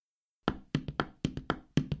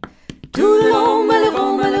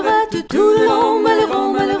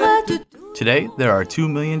Today, there are 2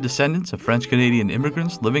 million descendants of French-Canadian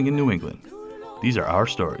immigrants living in New England. These are our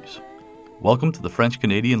stories. Welcome to the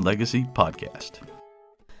French-Canadian Legacy Podcast.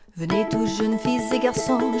 Venez tous jeunes filles et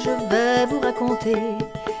garçons, je vais vous raconter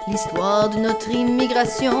l'histoire de notre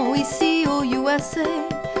immigration ici au USA,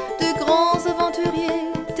 de grands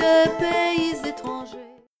aventuriers, de pays étrangers.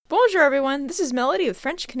 Bonjour everyone, this is Melody with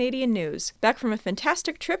French Canadian News, back from a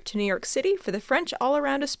fantastic trip to New York City for the French All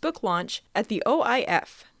Around Us book launch at the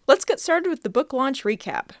OIF. Let's get started with the book launch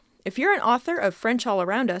recap. If you're an author of French All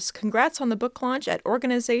Around Us, congrats on the book launch at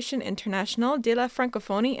Organisation Internationale de la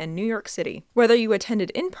Francophonie in New York City. Whether you attended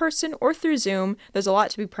in person or through Zoom, there's a lot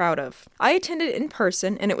to be proud of. I attended in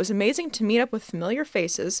person, and it was amazing to meet up with familiar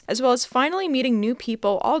faces, as well as finally meeting new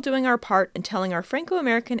people, all doing our part in telling our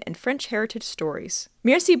Franco-American and French heritage stories.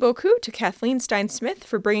 Merci beaucoup to Kathleen Stein-Smith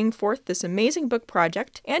for bringing forth this amazing book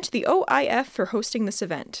project, and to the OIF for hosting this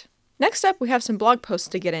event. Next up, we have some blog posts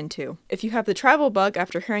to get into. If you have the travel bug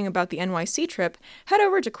after hearing about the NYC trip, head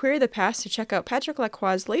over to Queer the Past to check out Patrick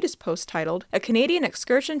Lacroix's latest post titled, A Canadian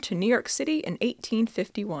Excursion to New York City in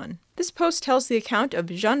 1851. This post tells the account of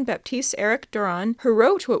Jean-Baptiste Eric Durand, who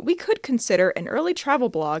wrote what we could consider an early travel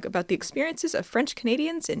blog about the experiences of French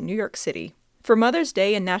Canadians in New York City. For Mother's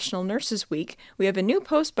Day and National Nurses Week, we have a new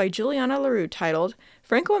post by Juliana Leroux titled,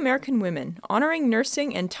 Franco-American Women, Honoring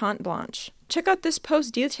Nursing and Tante Blanche. Check out this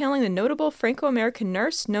post detailing the notable Franco-American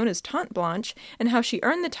nurse known as Tante Blanche and how she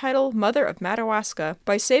earned the title Mother of Madawaska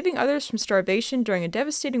by saving others from starvation during a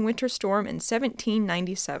devastating winter storm in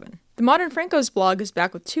 1797. The Modern Franco's blog is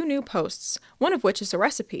back with 2 new posts, one of which is a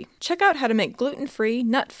recipe. Check out how to make gluten-free,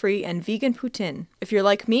 nut-free, and vegan poutine. If you're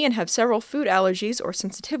like me and have several food allergies or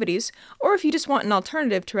sensitivities, or if you just want an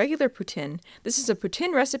alternative to regular poutine, this is a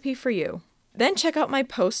poutine recipe for you. Then check out my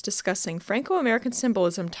post discussing Franco-American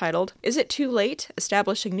symbolism titled, Is It Too Late?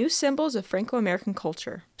 Establishing New Symbols of Franco-American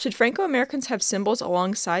Culture. Should Franco-Americans have symbols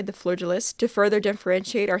alongside the fleur-de-lis to further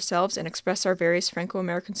differentiate ourselves and express our various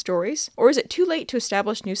Franco-American stories? Or is it too late to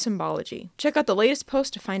establish new symbology? Check out the latest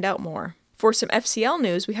post to find out more. For some FCL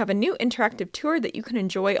news, we have a new interactive tour that you can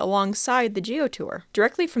enjoy alongside the Geo Tour.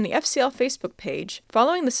 Directly from the FCL Facebook page,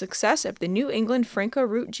 following the success of the New England Franco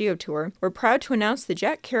Route Geo Tour, we're proud to announce the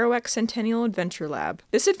Jack Kerouac Centennial Adventure Lab.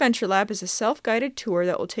 This Adventure Lab is a self-guided tour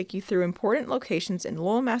that will take you through important locations in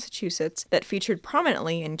Lowell, Massachusetts that featured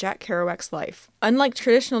prominently in Jack Kerouac's life. Unlike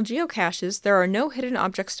traditional geocaches, there are no hidden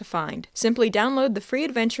objects to find. Simply download the free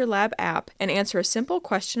Adventure Lab app and answer a simple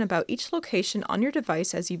question about each location on your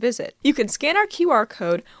device as you visit. You can scan our QR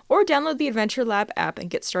code or download the Adventure Lab app and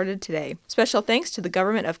get started today. Special thanks to the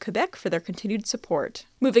Government of Quebec for their continued support.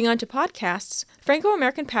 Moving on to podcasts,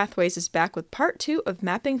 Franco-American Pathways is back with Part 2 of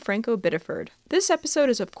Mapping Franco-Biddeford. This episode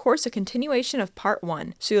is of course a continuation of Part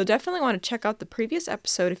 1, so you'll definitely want to check out the previous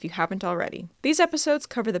episode if you haven't already. These episodes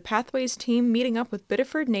cover the Pathways team meeting up with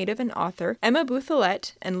Biddeford native and author Emma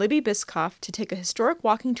Bouthelette and Libby Biscoff to take a historic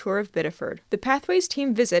walking tour of Biddeford. The Pathways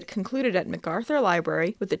team visit concluded at MacArthur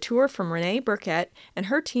Library with a tour from Renee Burkett and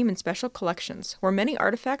her team in Special Collections, where many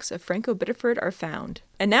artifacts of Franco-Biddeford are found.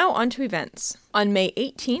 And now on to events. On May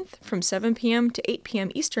 18th, from 7 p.m. to 8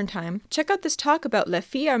 p.m. Eastern Time, check out this talk about Les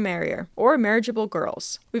Filles à Marier, or marriageable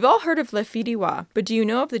girls. We've all heard of Les Filles d'Ivoire, but do you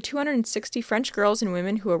know of the 260 French girls and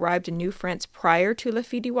women who arrived in New France prior to Les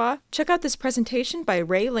Filles d'Ivoire? Check out this presentation by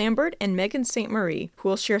Ray Lambert and Megan St. Marie, who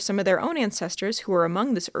will share some of their own ancestors who were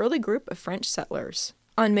among this early group of French settlers.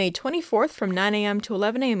 On May 24th from 9 a.m. to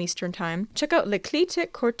 11 a.m. Eastern Time, check out Les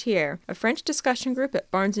Clitiques Courtières, a French discussion group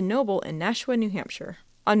at Barnes & Noble in Nashua, New Hampshire.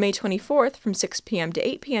 On May 24th, from 6 p.m. to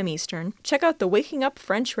 8 p.m. Eastern, check out the Waking Up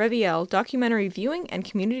French Reviel documentary viewing and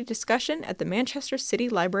community discussion at the Manchester City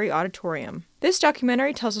Library Auditorium. This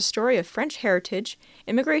documentary tells a story of French heritage,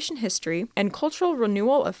 immigration history, and cultural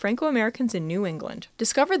renewal of Franco-Americans in New England.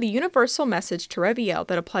 Discover the universal message to Reviel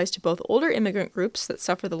that applies to both older immigrant groups that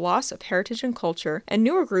suffer the loss of heritage and culture, and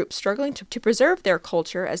newer groups struggling to preserve their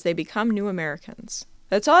culture as they become new Americans.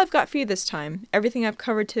 That's all I've got for you this time. Everything I've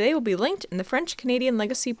covered today will be linked in the French Canadian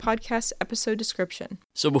Legacy Podcast episode description.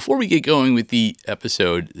 So before we get going with the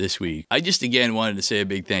episode this week, I just again wanted to say a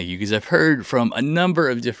big thank you because I've heard from a number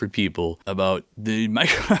of different people about the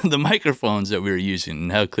microphones that we were using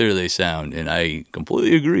and how clear they sound, and I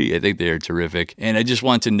completely agree. I think they are terrific. And I just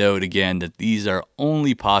want to note again that these are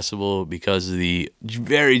only possible because of the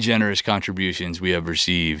very generous contributions we have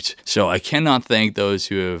received. So I cannot thank those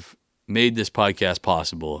who have made this podcast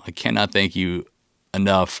possible. I cannot thank you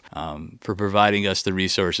enough for providing us the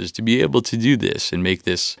resources to be able to do this and make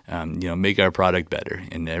this, make our product better.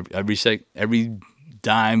 And every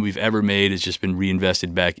dime we've ever made has just been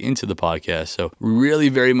reinvested back into the podcast. So we really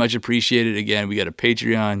very much appreciate it. Again, we got a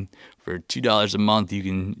Patreon For $2 a month, you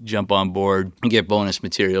can jump on board and get bonus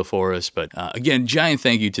material for us. But again, giant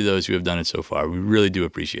thank you to those who have done it so far. We really do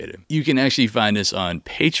appreciate it. You can actually find us on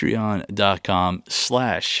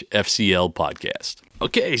patreon.com/FCL podcast.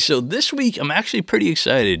 Okay, so this week I'm actually pretty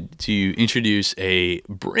excited to introduce a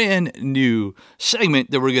brand new segment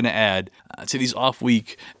that we're going to add to these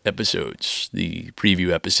off-week episodes, the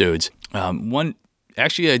preview episodes. One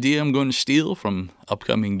idea I'm going to steal from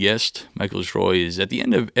upcoming guest Michael Troy is at the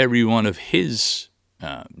end of every one of his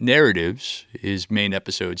narratives, his main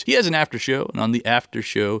episodes, he has an after show, and on the after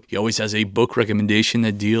show, he always has a book recommendation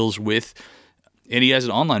that deals with. And he has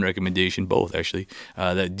an online recommendation, both actually,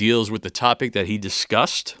 that deals with the topic that he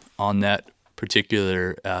discussed on that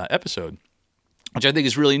particular episode, which I think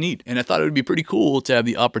is really neat. And I thought it would be pretty cool to have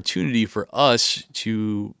the opportunity for us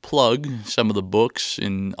to plug some of the books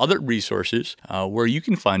and other resources where you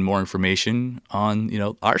can find more information on,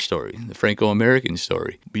 our story, the Franco-American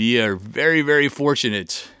story. We are very, very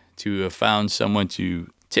fortunate to have found someone to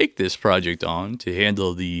take this project on, to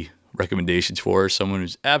handle the recommendations for us, someone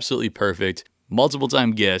who's absolutely perfect.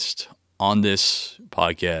 Multiple-time guest on this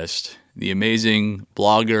podcast, the amazing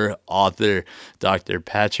blogger, author, Dr.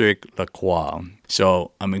 Patrick Lacroix.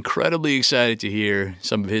 So I'm incredibly excited to hear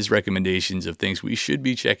some of his recommendations of things we should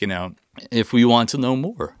be checking out if we want to know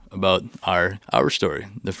more about our story,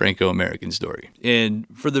 the Franco-American story. And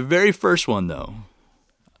for the very first one, though,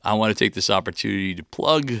 I want to take this opportunity to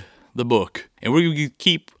plug the book. And we're going to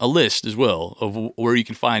keep a list as well of where you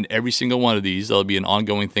can find every single one of these. That'll be an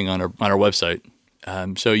ongoing thing on our website.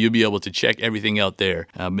 So you'll be able to check everything out there.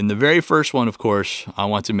 And the very first one, of course, I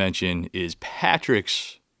want to mention is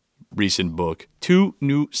Patrick's recent book, Tout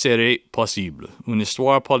nous serait possible, une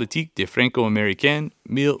histoire politique des Franco-Américains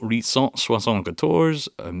 1874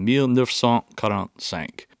 à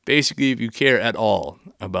 1945. Basically, if you care at all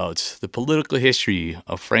about the political history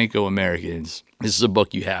of Franco-Americans, this is a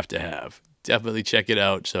book you have to have. Definitely check it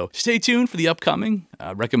out. So stay tuned for the upcoming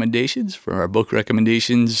recommendations, for our book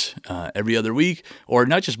recommendations every other week, or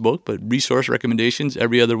not just book, but resource recommendations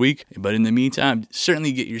every other week. But in the meantime,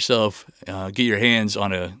 certainly get your hands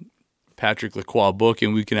on a Patrick Lacroix book,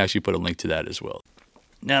 and we can actually put a link to that as well.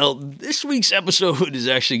 Now, this week's episode is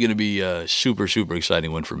actually going to be a super, super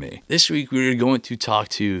exciting one for me. This week, we're going to talk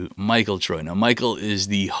to Michael Troy. Now, Michael is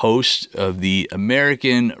the host of the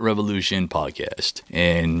American Revolution podcast.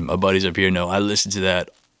 And my buddies up here know I listen to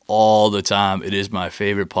that all the time. It is my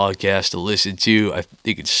favorite podcast to listen to. I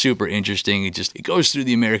think it's super interesting. It goes through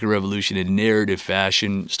the American Revolution in narrative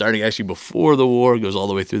fashion, starting actually before the war, goes all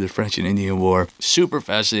the way through the French and Indian War. Super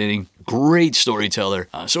fascinating. Great storyteller.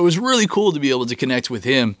 So it was really cool to be able to connect with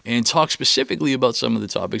him and talk specifically about some of the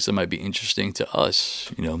topics that might be interesting to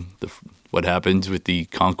us. What happened with the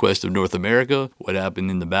conquest of North America, what happened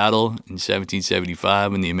in the battle in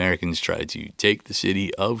 1775 when the Americans tried to take the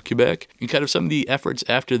city of Quebec, and kind of some of the efforts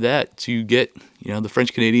after that to get, the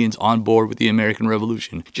French Canadians on board with the American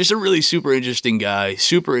Revolution. Just a really super interesting guy,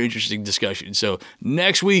 super interesting discussion. So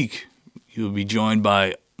next week, you'll be joined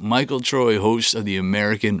by Michael Troy, host of the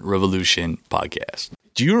American Revolution podcast.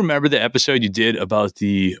 Do you remember the episode you did about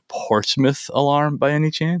the Portsmouth alarm by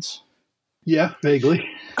any chance? Yeah, vaguely.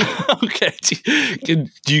 Okay. Can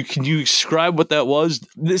you describe what that was?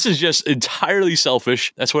 This is just entirely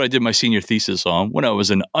selfish. That's what I did my senior thesis on when I was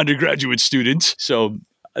an undergraduate student. So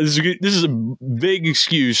this is a big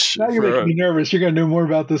excuse. Now you're making me nervous. You're going to know more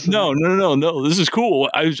about this. No. This is cool.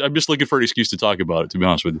 I'm just looking for an excuse to talk about it, to be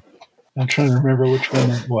honest with you. I'm trying to remember which one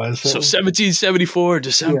it was. So 1774,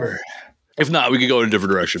 December. Yeah. If not, we could go in a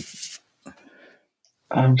different direction.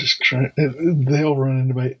 I'm just trying. They all run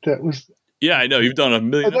into my. That was. Yeah, I know. You've done a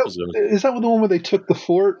million episodes. Is that the one where they took the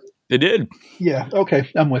fort? They did. Yeah. Okay.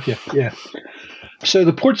 I'm with you. Yeah. So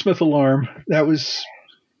the Portsmouth alarm, that was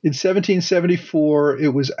in 1774.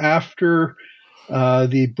 It was after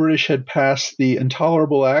the British had passed the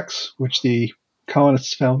Intolerable Acts, which the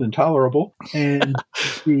colonists found intolerable, and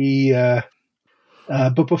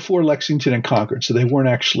but before Lexington and Concord, so they weren't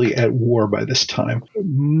actually at war by this time.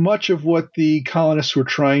 Much of what the colonists were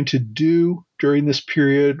trying to do during this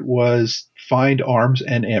period was find arms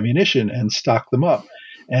and ammunition and stock them up.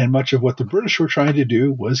 And much of what the British were trying to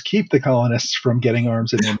do was keep the colonists from getting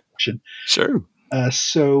arms and ammunition. Sure.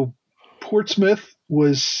 So Portsmouth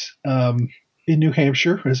was in New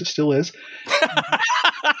Hampshire, as it still is.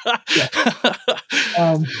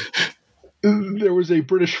 There was a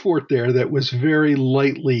British fort there that was very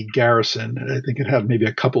lightly garrisoned. I think it had maybe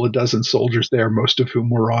a couple of dozen soldiers there, most of whom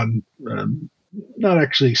were on not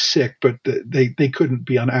actually sick, but they couldn't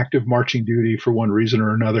be on active marching duty for one reason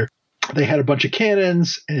or another. They had a bunch of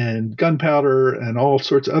cannons and gunpowder and all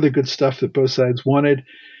sorts of other good stuff that both sides wanted.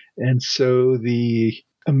 And so the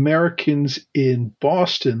Americans in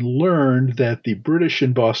Boston learned that the British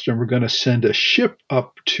in Boston were going to send a ship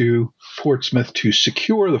up to Portsmouth to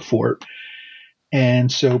secure the fort.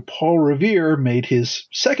 And so Paul Revere made his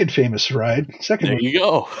second famous ride, There you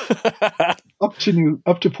go. up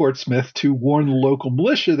to Portsmouth to warn the local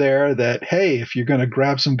militia there that, hey, if you're going to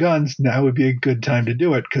grab some guns, now would be a good time to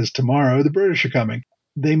do it because tomorrow the British are coming.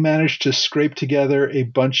 They managed to scrape together a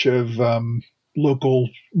bunch of local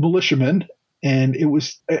militiamen, and it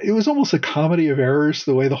was almost a comedy of errors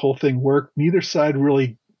the way the whole thing worked. Neither side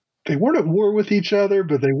really, they weren't at war with each other,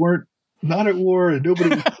 but they weren't not at war, and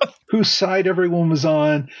nobody whose side everyone was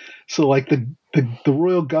on. So like the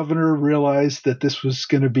royal governor realized that this was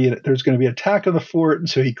going to be there's going to be an attack on the fort, and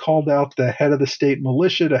so he called out the head of the state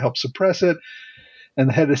militia to help suppress it. And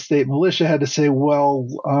the head of the state militia had to say, well,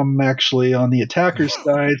 I'm actually on the attacker's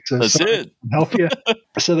side, so That's it. I can help you.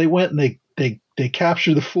 So they went and they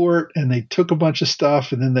captured the fort, and they took a bunch of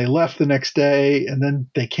stuff, and then they left the next day, and then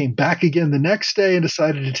they came back again the next day and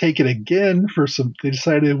decided to take it again they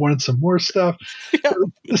decided they wanted some more stuff. Yeah,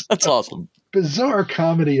 that's awesome. Bizarre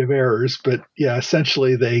comedy of errors, but yeah,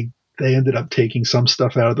 essentially they ended up taking some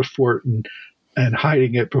stuff out of the fort and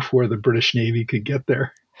hiding it before the British Navy could get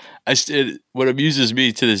there. What amuses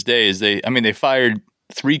me to this day is they fired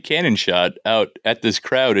 3 cannon shot out at this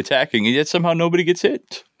crowd attacking, and yet somehow nobody gets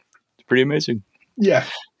hit. It's pretty amazing. Yeah.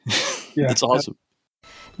 That's awesome.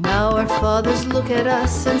 Now our fathers look at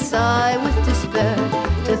us and sigh with despair,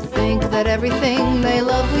 to think that everything they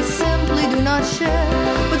love we simply do not share.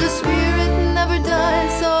 But the spirit never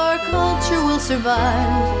dies, our culture will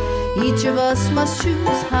survive. Each of us must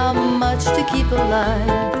choose how much to keep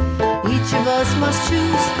alive. Each of us must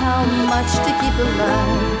choose how much to keep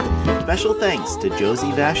alive. Special thanks to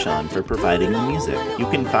Josie Vachon for providing the music. You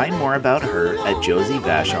can find more about her at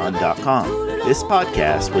josievachon.com. This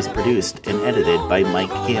podcast was produced and edited by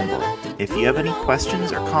Mike Campbell. If you have any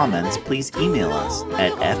questions or comments, please email us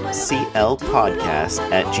at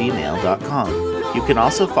fclpodcast@gmail.com. You can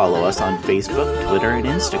also follow us on Facebook, Twitter, and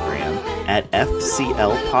Instagram at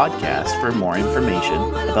FCL Podcast for more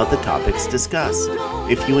information about the topics discussed.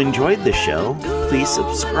 If you enjoyed the show, please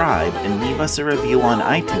subscribe and leave us a review on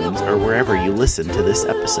iTunes or wherever you listen to this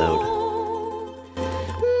episode.